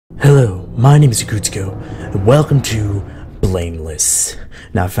Hello, my name is Rekutsko, and welcome to Blameless.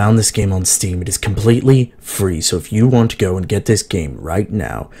 Now, I found this game on Steam. It is completely free, so if you want to go and get this game right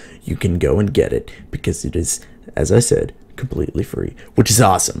now, you can go and get it, because it is, as I said, completely free, which is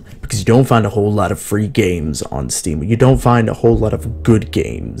awesome, because you don't find a whole lot of free games on Steam. You don't find a whole lot of good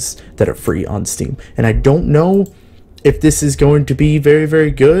games that are free on Steam, and I don't know if this is going to be very, very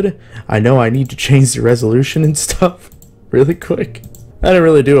good. I know I need to change the resolution and stuff really quick. I didn't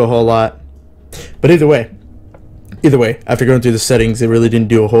really do a whole lot, but either way, after going through the settings, it really didn't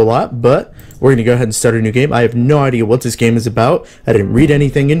do a whole lot, but we're going to go ahead and start a new game. I have no idea what this game is about. I didn't read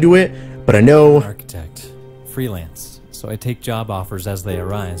anything into it, but I know... I'm an architect. Freelance. So I take job offers as they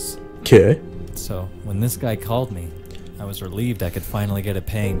arise. Okay. So when this guy called me, I was relieved I could finally get a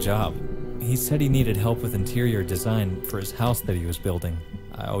paying job. He said he needed help with interior design for his house that he was building.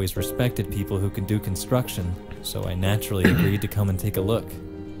 I always respected people who can do construction, so I naturally agreed to come and take a look.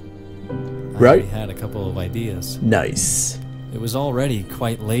 I already had a couple of ideas. Nice. It was already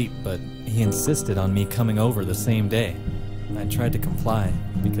quite late, but he insisted on me coming over the same day. I tried to comply,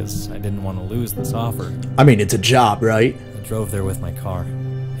 because I didn't want to lose this offer. I mean, it's a job, right? I drove there with my car.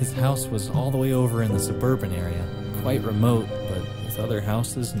 His house was all the way over in the suburban area. Quite remote, but with other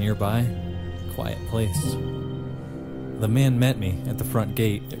houses nearby. Quiet place. The man met me at the front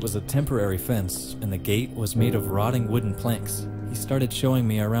gate. It was a temporary fence, and the gate was made of rotting wooden planks. He started showing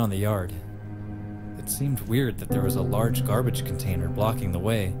me around the yard. It seemed weird that there was a large garbage container blocking the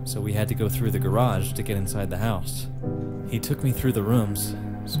way, so we had to go through the garage to get inside the house. He took me through the rooms,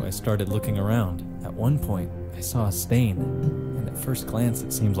 so I started looking around. At one point, I saw a stain, and at first glance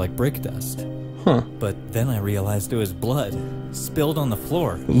it seemed like brick dust. Huh. But then I realized it was blood, spilled on the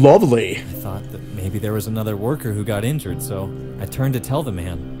floor. Lovely. I thought that maybe there was another worker who got injured, so I turned to tell the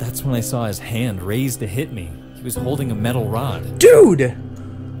man. That's when I saw his hand raised to hit me. He was holding a metal rod.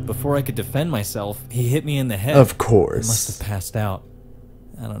 Dude! Before I could defend myself, he hit me in the head. Of course. I must have passed out.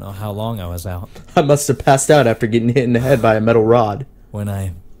 I don't know how long I was out. I must have passed out after getting hit in the head by a metal rod. When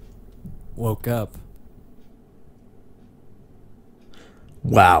I woke up.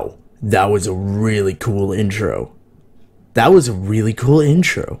 Wow. That was a really cool intro. That was a really cool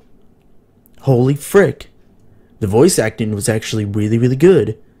intro. Holy frick. The voice acting was actually really, really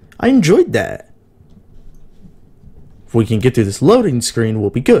good. I enjoyed that. If we can get through this loading screen,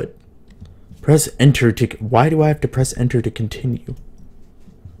 we'll be good. Press enter to... Why do I have to press enter to continue?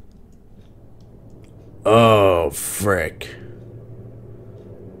 Oh, frick.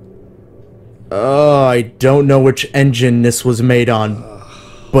 Oh, I don't know which engine this was made on.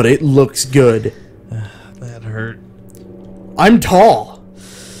 But it looks good. That hurt. I'm tall.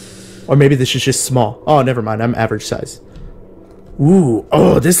 Or maybe this is just small. Oh, never mind. I'm average size. Ooh.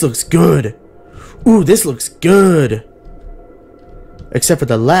 Oh, this looks good. Ooh, this looks good. Except for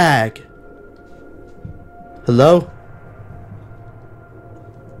the lag. Hello?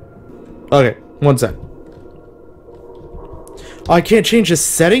 Okay, one sec. Oh, I can't change the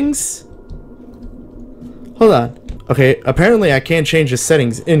settings? Hold on. Okay, apparently I can't change the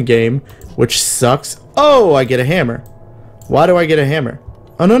settings in-game, which sucks. Oh, I get a hammer. Why do I get a hammer?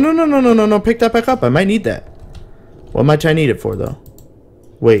 Oh, no, pick that back up. I might need that. What might I need it for, though?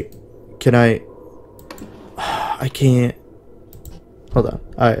 Wait, can I... I can't... Hold on.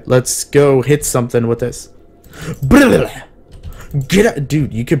 Alright, let's go hit something with this. Get out...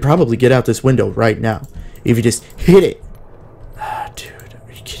 Dude, you could probably get out this window right now if you just hit it. Dude,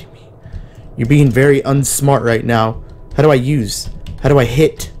 are you kidding me? You're being very unsmart right now. How do I use? How do I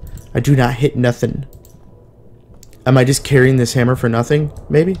hit? I do not hit nothing. Am I just carrying this hammer for nothing?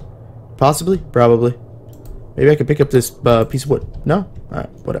 Maybe? Possibly? Probably. Maybe I could pick up this piece of wood. No? Alright,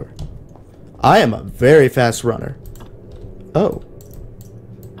 whatever. I am a very fast runner. Oh.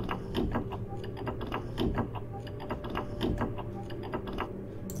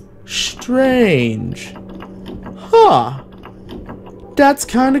 Strange. Huh. That's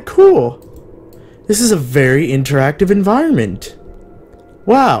kind of cool. This is a very interactive environment.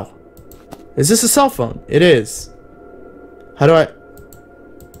 Wow. Is this a cell phone? It is. How do I...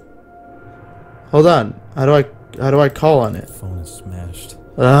 Hold on. How do I call on it? The phone is smashed.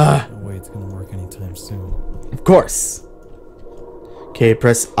 Ah. No way it's gonna work anytime soon. Of course. Okay,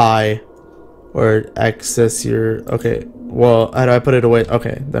 press I. Or access your... Okay. Well, how do I put it away?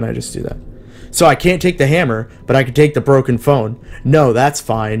 Okay, then I just do that. So I can't take the hammer, but I can take the broken phone. No, that's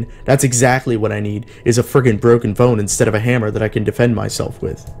fine. That's exactly what I need, is a friggin' broken phone instead of a hammer that I can defend myself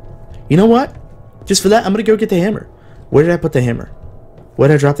with. You know what? Just for that, I'm gonna go get the hammer. Where did I put the hammer? Where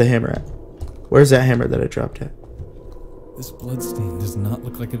did I drop the hammer at? Where's that hammer that I dropped at? This bloodstain does not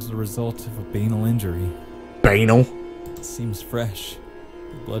look like it's the result of a banal injury. Banal? It seems fresh.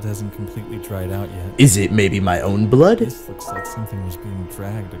 The blood hasn't completely dried out yet. Is it maybe my own blood? This looks like something was being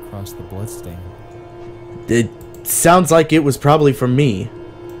dragged across the bloodstain. It sounds like it was probably from me.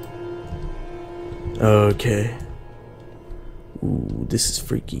 Okay. Ooh, this is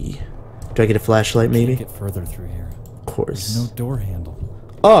freaky. Do I get a flashlight maybe? Get further through here. Of course. There's no door handle.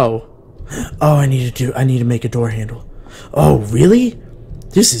 Oh. Oh, I need to make a door handle. Oh, really?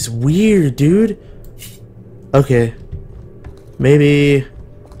 This is weird, dude. Okay. Maybe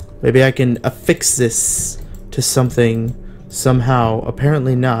I can affix this to something somehow.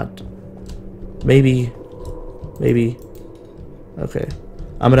 Apparently not. Maybe. Okay.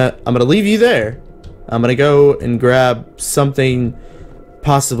 I'm gonna leave you there. I'm gonna go and grab something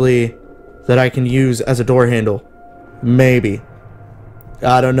possibly that I can use as a door handle. Maybe.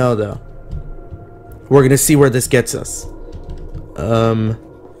 I don't know though. We're gonna see where this gets us.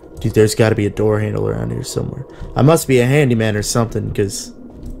 Dude, there's gotta be a door handle around here somewhere. I must be a handyman or something, because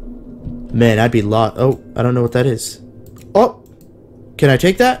man, I'd be lost. Oh, I don't know what that is. Oh, can I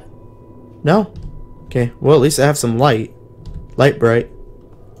take that? No? Okay, well at least I have some light. Light bright.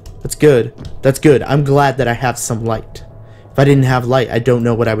 That's good. That's good. I'm glad that I have some light. If I didn't have light, I don't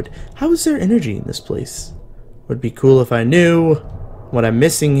know what I would... How is there energy in this place? Would be cool if I knew what I'm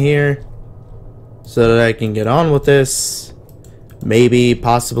missing here, so that I can get on with this. Maybe,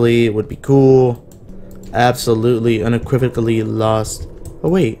 possibly, it would be cool. Absolutely, unequivocally lost. Oh,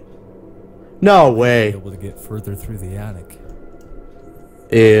 wait. No way. Be able to get further through the attic.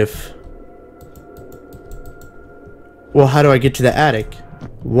 If... Well, how do I get to the attic?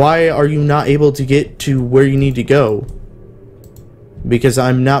 Why are you not able to get to where you need to go? Because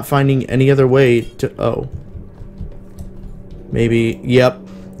I'm not finding any other way to... Oh. Maybe... Yep.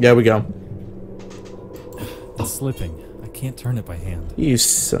 There we go. It's slipping. I can't turn it by hand. You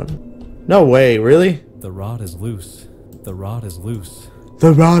son... No way, really? The rod is loose. The rod is loose.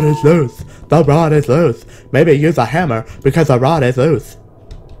 The rod is loose. The rod is loose. Maybe use a hammer because the rod is loose.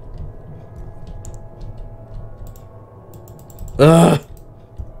 Ugh.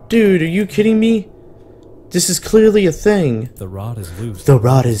 Dude, are you kidding me? This is clearly a thing. The rod is loose. The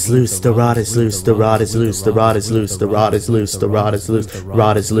rod is loose. The rod is loose. The rod is loose. The rod is loose. The rod is loose. The rod is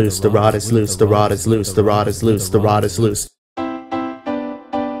loose. The rod is loose. The rod is loose. The rod is loose. The rod is loose. The rod is loose.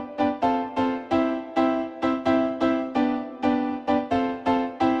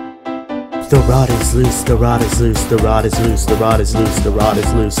 The rod is loose, the rod is loose, the rod is loose, the rod is loose, the rod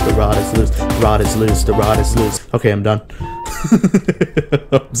is loose, the rod is loose, the rod is loose, the rod is loose. Okay, I'm done.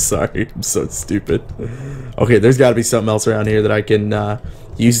 I'm sorry, I'm so stupid. Okay, there's gotta be something else around here that I can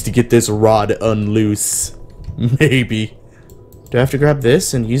use to get this rod unloose. Maybe. Do I have to grab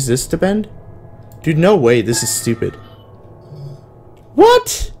this and use this to bend? Dude, no way, this is stupid.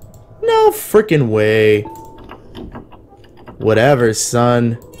 What? No freaking way. Whatever,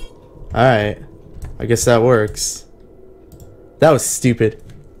 son. Alright, I guess that works. That was stupid.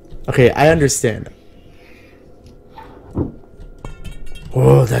 Okay, I understand.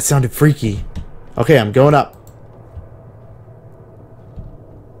 Whoa, that sounded freaky. Okay, I'm going up.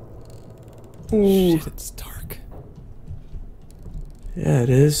 Ooh. Shit, it's dark. Yeah, it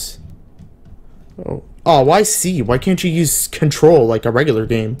is. Oh, why C? Why can't you use control like a regular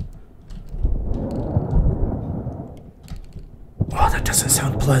game? Oh, that doesn't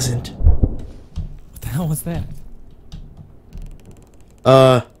sound pleasant. What the hell was that?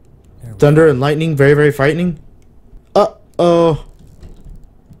 Thunder and lightning, very, very frightening.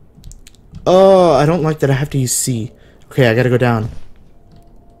 Oh, I don't like that I have to use C. Okay, I gotta go down.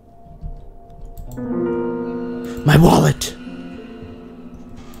 My wallet!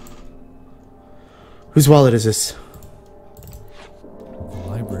 Whose wallet is this? A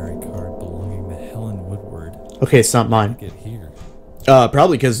library card belonging to Helen Woodward. Okay, it's not mine. Get here.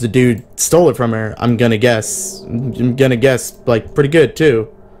 Probably because the dude stole it from her, I'm gonna guess. I'm gonna guess, like, pretty good, too.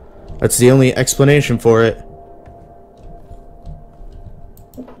 That's the only explanation for it.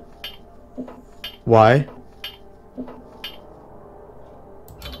 Why?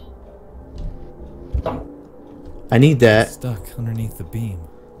 I need that. It's stuck underneath the beam.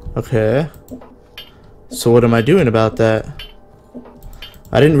 Okay. So what am I doing about that?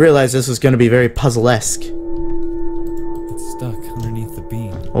 I didn't realize this was gonna be very puzzle-esque. It's stuck underneath the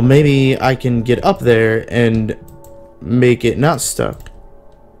beam. Well, maybe I can get up there and make it not stuck.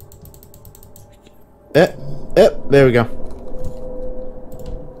 There we go.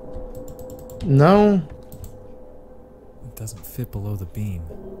 No. It doesn't fit below the beam.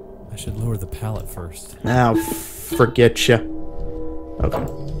 I should lower the pallet first. Now, forget ya. Okay.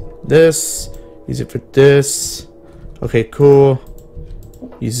 This. Use it for this. Okay, cool.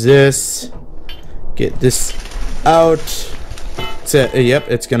 Use this. Get this out. Yep,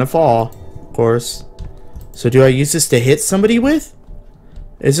 it's gonna fall, of course. So do I use this to hit somebody with?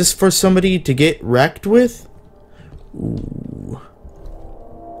 Is this for somebody to get wrecked with? Ooh.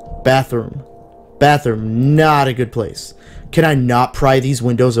 Bathroom. Bathroom, not a good place. Can I not pry these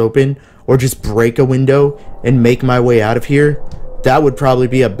windows open? Or just break a window and make my way out of here? That would probably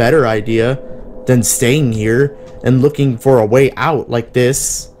be a better idea than staying here and looking for a way out like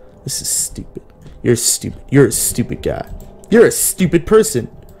this. This is stupid. You're stupid. You're a stupid guy. You're a stupid person.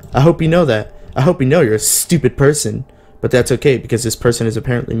 I hope you know that. I hope you know you're a stupid person. But that's okay, because this person is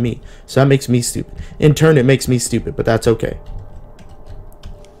apparently me. So that makes me stupid. In turn, it makes me stupid, but that's okay.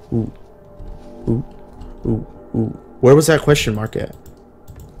 Ooh. Ooh. Ooh. Ooh. Where was that question mark at?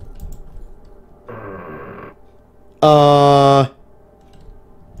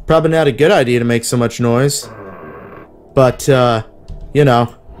 Probably not a good idea to make so much noise. But, you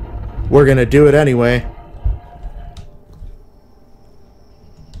know, we're gonna do it anyway.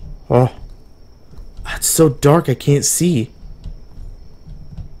 Oh. It's so dark I can't see.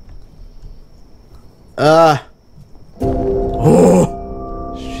 Oh.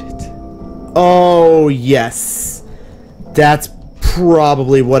 Shit. Oh, yes. That's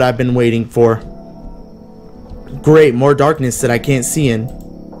probably what I've been waiting for. Great, more darkness that I can't see in.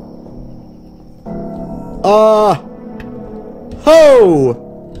 Ho!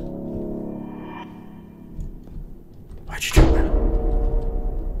 Why'd you do that?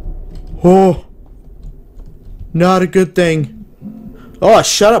 Oh. Not a good thing. Oh,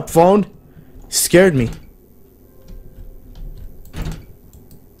 shut up, phone. Scared me.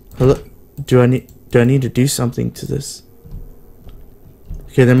 Hello? Do I need to do something to this?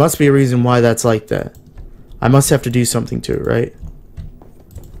 Okay, there must be a reason why that's like that. I must have to do something to it, right?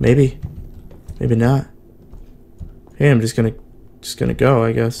 Maybe. Maybe not. Hey, I'm just gonna go,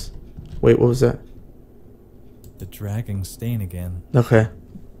 I guess. Wait, what was that? The dragging stain again. Okay.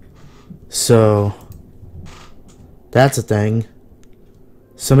 So that's a thing.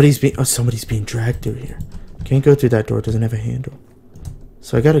 Somebody's being dragged through here. Can't go through that door, it doesn't have a handle.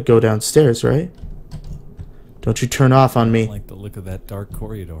 So I gotta go downstairs, right? Don't you turn off on me. I like the look of that dark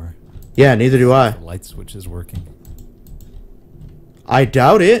corridor. Yeah, neither do I. The light switch is working. I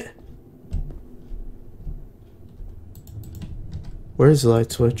doubt it. Where's the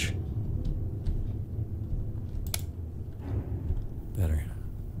light switch? Better.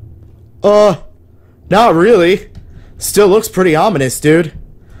 Not really. Still looks pretty ominous, dude.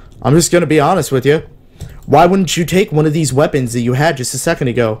 I'm just gonna be honest with you. Why wouldn't you take one of these weapons that you had just a second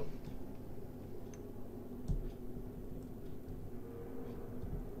ago?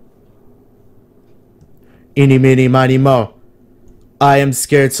 Eeny, meeny, miny, mo. I am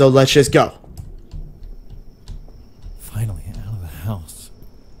scared, so let's just go. Finally out of the house.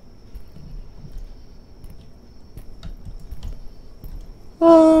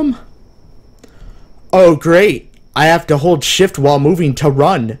 Oh, great. I have to hold shift while moving to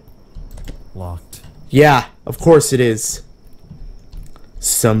run. Locked. Yeah, of course it is.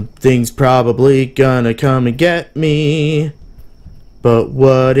 Something's probably gonna come and get me. But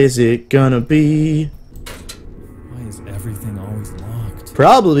what is it gonna be? Why is everything always locked?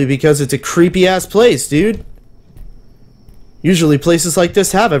 Probably because it's a creepy ass place, dude. Usually places like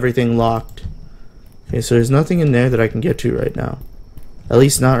this have everything locked. Okay, so there's nothing in there that I can get to right now. At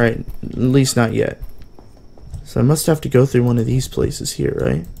least not yet. So I must have to go through one of these places here,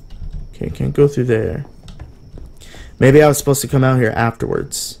 right? Okay, can't go through there. Maybe I was supposed to come out here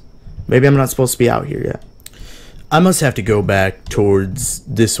afterwards. Maybe I'm not supposed to be out here yet. I must have to go back towards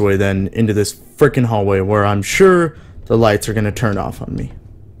this way then, into this frickin' hallway where I'm sure the lights are gonna turn off on me.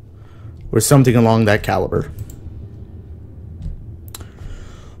 Or something along that caliber.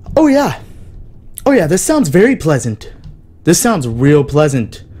 Oh yeah. Oh yeah, this sounds very pleasant. This sounds real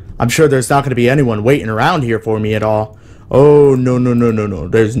pleasant. I'm sure there's not going to be anyone waiting around here for me at all. Oh, no, no, no, no, no.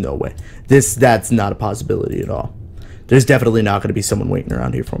 There's no way. That's not a possibility at all. There's definitely not going to be someone waiting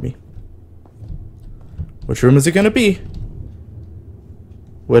around here for me. Which room is it going to be?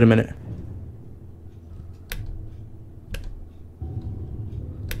 Wait a minute.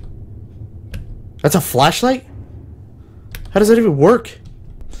 That's a flashlight? How does that even work?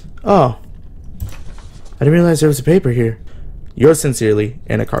 Oh. I didn't realize there was a paper here. Yours sincerely,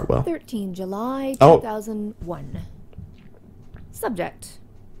 Anna Cartwell. 13 July 2001. Subject.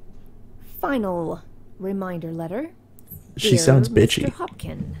 Final reminder letter. She Dear sounds bitchy. Mr.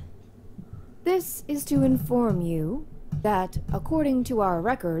 Hopkin, this is to inform you that, according to our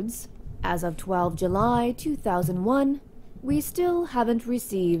records, as of 12 July 2001, we still haven't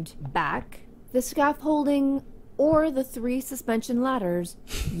received back the scaffolding or the 3 suspension ladders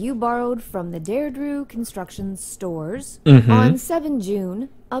you borrowed from the Deirdre Construction stores on 7 June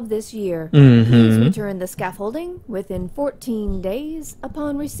of this year. Please return the scaffolding within 14 days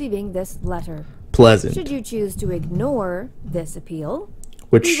upon receiving this letter. Pleasant. Should you choose to ignore this appeal,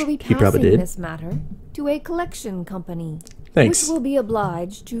 Which we will be he probably passing did. this matter to a collection company, Thanks. which will be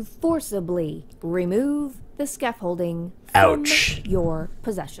obliged to forcibly remove the scaffolding Ouch. from your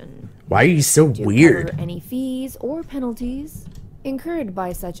possession. Why are you so To weird? cover any fees or penalties incurred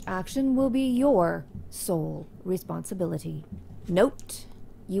by such action will be your sole responsibility. Note,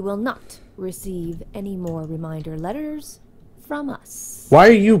 you will not receive any more reminder letters from us. Why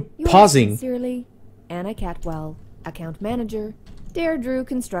are you Yours pausing? Sincerely, Anna Catwell, Account Manager, Deirdre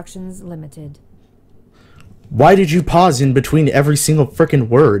Constructions Limited. Why did you pause in between every single frickin'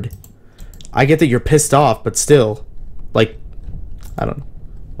 word? I get that you're pissed off, but still. Like, I don't know.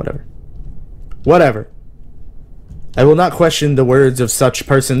 Whatever. Whatever. I will not question the words of such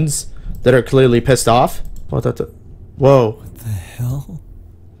persons that are clearly pissed off. What the... Whoa. What the hell?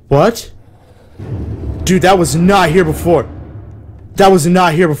 What? Dude, that was not here before. That was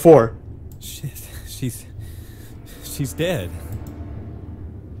not here before. Shit, she's dead.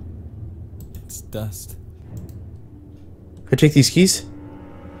 It's dust. I take these keys?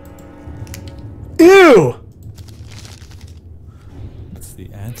 Ew! What's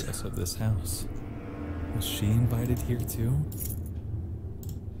the address of this house? Was she invited here too?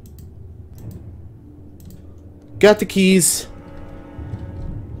 Got the keys.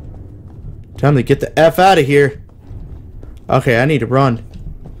 Time to get the F out of here. Okay, I need to run.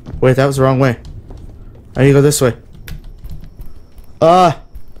 Wait, that was the wrong way. I need to go this way.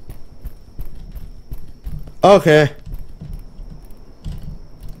 Okay.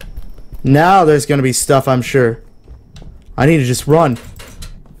 Now there's gonna be stuff, I'm sure. I need to just run.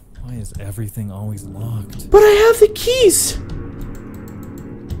 Why is everything always locked? But I have the keys.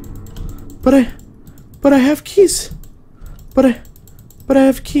 But I have keys. But I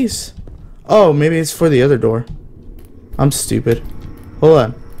have keys. Oh, maybe it's for the other door. I'm stupid. Hold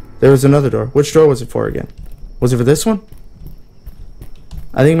on. There was another door. Which door was it for again? Was it for this one?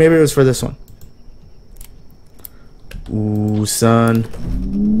 I think maybe it was for this one. Ooh, son.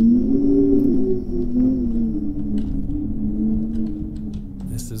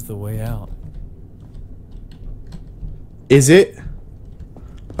 This is the way out. Is it?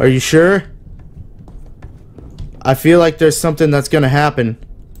 Are you sure? I feel like there's something that's gonna happen.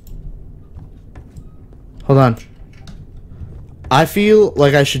 Hold on. I feel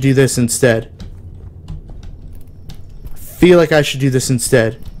like I should do this instead.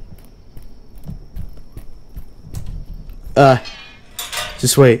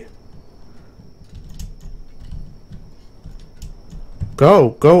 Just wait.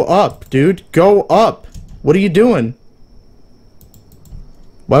 Go up, dude. Go up. What are you doing?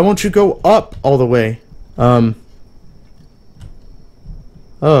 Why won't you go up all the way?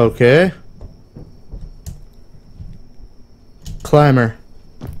 Okay. Climber.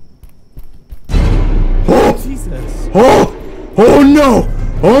 Oh! Jesus! Oh! Oh no!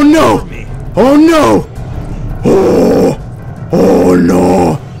 Oh no! Oh no! Oh! Oh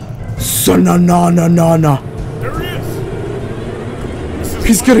no! Na na na na na! There he is!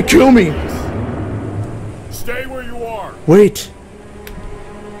 He's gonna kill me! Stay where you are. Wait.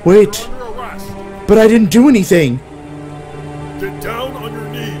 Wait. You're under arrest. But I didn't do anything. Get down on your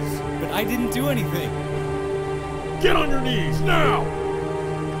knees. But I didn't do anything! Get on your knees now.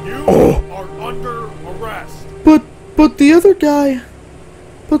 You are under arrest. But the other guy.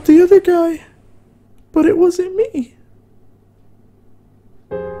 But it wasn't me.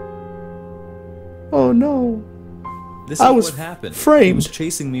 Oh no. This is I was what happened. framed. He was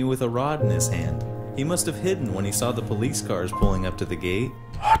chasing me with a rod in his hand. He must have hidden when he saw the police cars pulling up to the gate.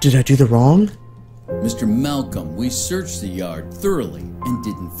 Did I do the wrong? Mr. Malcolm, we searched the yard thoroughly and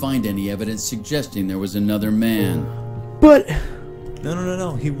didn't find any evidence suggesting there was another man. But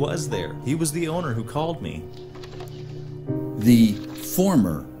No. He was there. He was the owner who called me. The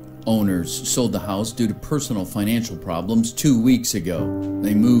former owners sold the house due to personal financial problems 2 weeks ago.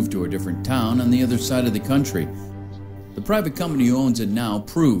 They moved to a different town on the other side of the country. The private company who owns it now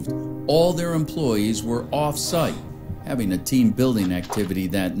proved all their employees were off-site, having a team building activity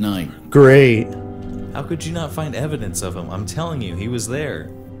that night. great. How could you not find evidence of him? I'm telling you, he was there.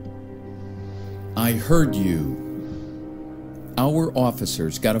 I heard you. Our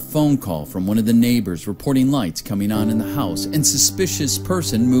officers got a phone call from one of the neighbors reporting lights coming on in the house and suspicious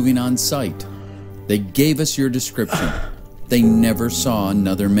person moving on site. They gave us your description. They never saw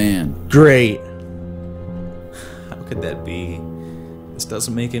another man. Great. How could that be? This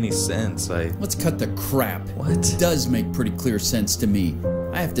doesn't make any sense. Let's cut the crap. What? It does make pretty clear sense to me.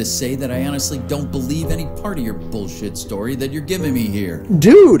 I have to say that I honestly don't believe any part of your bullshit story that you're giving me here.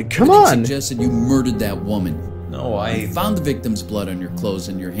 Dude, come Everything on. suggested you murdered that woman. No, I found the victim's blood on your clothes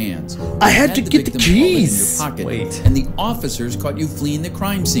and your hands. I had to get the victim's wallet keys. in your pocket, Wait. and the officers caught you fleeing the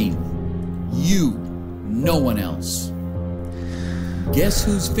crime scene. You, no one else. Guess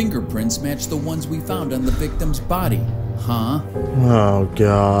whose fingerprints match the ones we found on the victim's body, huh? Oh,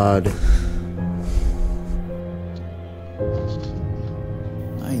 God.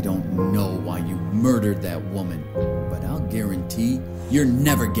 I don't know why you murdered that woman, but I'll guarantee you're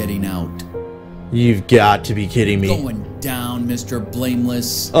never getting out. You've got to be kidding me. Going down, Mr.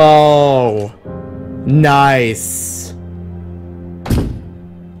 Blameless. Oh, nice.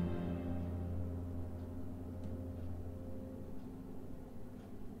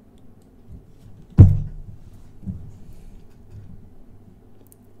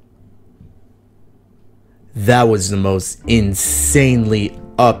 That was the most insanely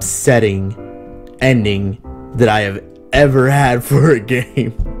upsetting ending that I have ever had for a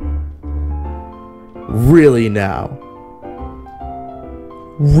game. Really now?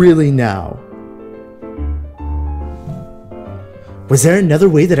 Really now? Was there another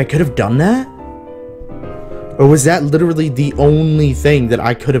way that I could have done that? Or was that literally the only thing that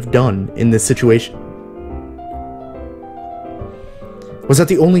I could have done in this situation? Was that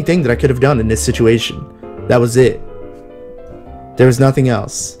the only thing that I could have done in this situation? That was it. There was nothing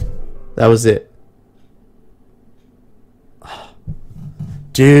else. That was it.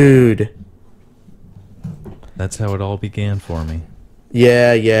 Dude. That's how it all began for me.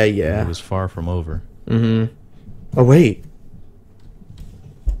 Yeah. It was far from over. Oh, wait.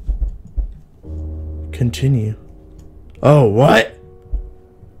 Continue. Oh, what?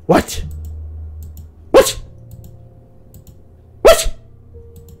 What? What? What?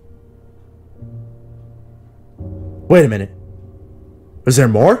 Wait a minute. Was there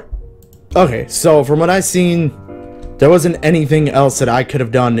more? Okay, so from what I've seen, there wasn't anything else that I could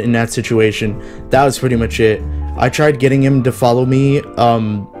have done in that situation. That was pretty much it. I tried getting him to follow me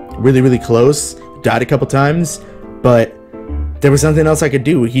really close. Died a couple times, but there was nothing else I could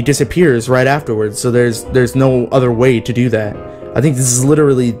do. He disappears right afterwards, so there's no other way to do that. I think this is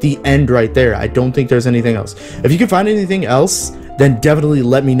literally the end right there. I don't think there's anything else. If you can find anything else, then definitely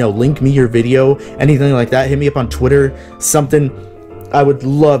let me know. Link me your video, anything like that. Hit me up on Twitter, something. I would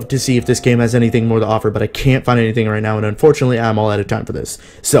love to see if this game has anything more to offer, but I can't find anything right now, and unfortunately, I'm all out of time for this.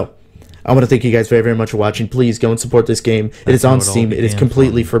 So, I want to thank you guys very much for watching. Please go and support this game. It is on Steam. It is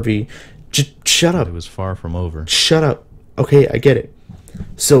completely free. Just shut up. It was far from over. Shut up. Okay, I get it.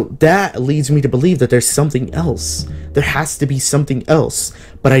 So that leads me to believe that there's something else. There has to be something else,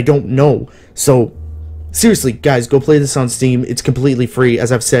 but I don't know. So seriously, guys, go play this on Steam. It's completely free,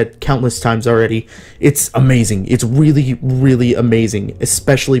 as I've said countless times already. It's amazing. It's really amazing,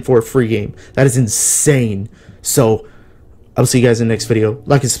 especially for a free game. That is insane. So I'll see you guys in the next video.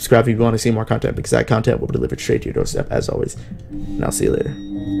 Like and subscribe if you want to see more content, because that content will be delivered straight to your doorstep, as always. And I'll see you later.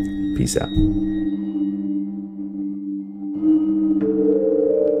 Peace out.